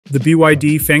The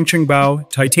BYD Fangchengbao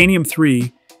Titanium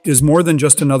 3 is more than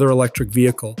just another electric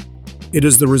vehicle. It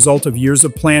is the result of years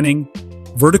of planning,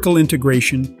 vertical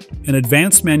integration, and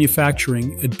advanced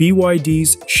manufacturing at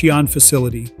BYD's Xi'an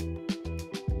facility.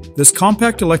 This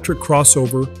compact electric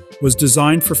crossover was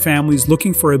designed for families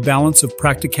looking for a balance of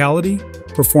practicality,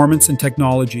 performance, and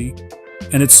technology,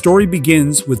 and its story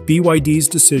begins with BYD's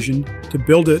decision to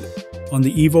build it on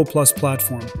the Evo Plus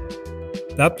platform.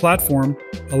 That platform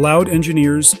allowed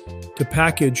engineers to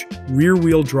package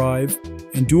rear-wheel drive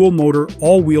and dual-motor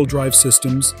all-wheel drive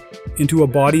systems into a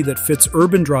body that fits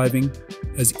urban driving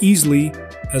as easily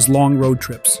as long road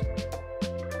trips.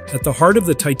 At the heart of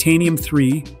the Titanium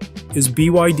 3 is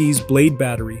BYD's Blade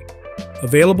battery,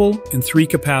 available in three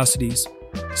capacities: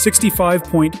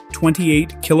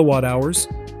 65.28 kilowatt-hours,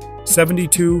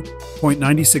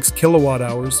 72.96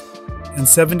 kilowatt-hours, and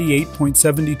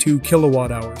 78.72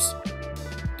 kilowatt-hours.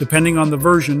 Depending on the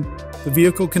version, the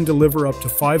vehicle can deliver up to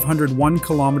 501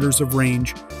 kilometers of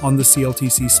range on the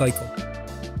CLTC cycle.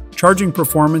 Charging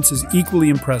performance is equally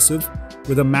impressive,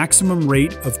 with a maximum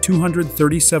rate of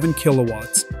 237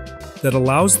 kilowatts that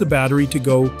allows the battery to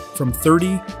go from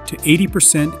 30 to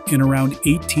 80% in around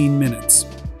 18 minutes.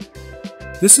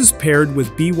 This is paired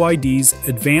with BYD's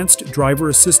advanced driver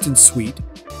assistance suite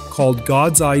called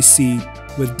God's Eye C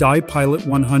with DiPilot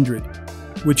 100,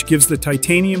 which gives the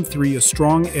Titanium 3 a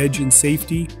strong edge in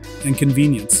safety and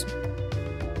convenience.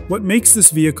 What makes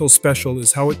this vehicle special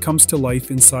is how it comes to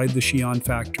life inside the Xi'an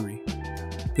factory.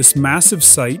 This massive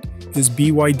site is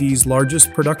BYD's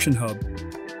largest production hub,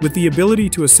 with the ability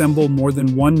to assemble more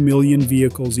than 1 million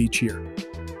vehicles each year.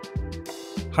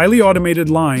 Highly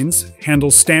automated lines handle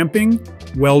stamping,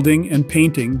 welding, and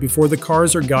painting before the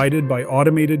cars are guided by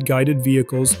automated guided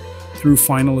vehicles through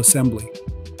final assembly.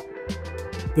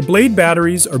 The Blade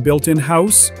batteries are built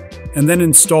in-house and then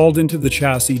installed into the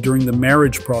chassis during the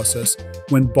marriage process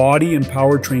when body and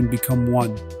powertrain become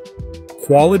one.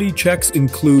 Quality checks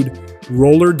include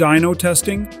roller dyno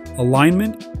testing,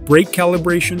 alignment, brake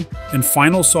calibration, and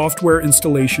final software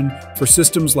installation for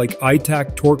systems like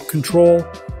ITAC torque control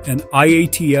and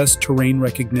IATS terrain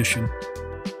recognition.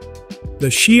 The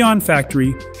Xi'an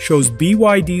factory shows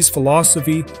BYD's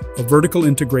philosophy of vertical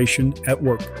integration at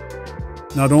work.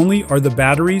 Not only are the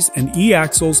batteries and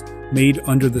e-axles made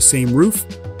under the same roof,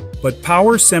 but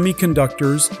power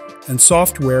semiconductors and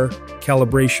software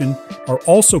calibration are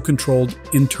also controlled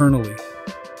internally.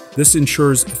 This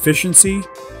ensures efficiency,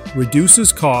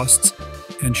 reduces costs,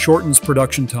 and shortens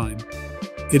production time.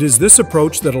 It is this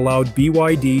approach that allowed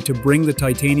BYD to bring the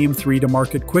Titanium 3 to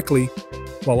market quickly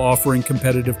while offering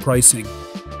competitive pricing.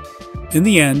 In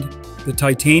the end, the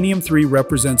Titanium 3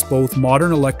 represents both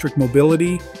modern electric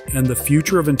mobility and the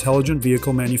future of intelligent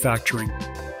vehicle manufacturing.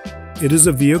 It is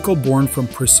a vehicle born from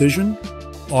precision,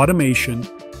 automation,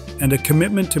 and a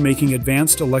commitment to making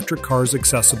advanced electric cars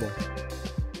accessible.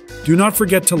 Do not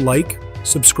forget to like,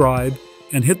 subscribe,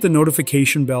 and hit the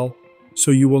notification bell so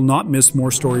you will not miss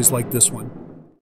more stories like this one.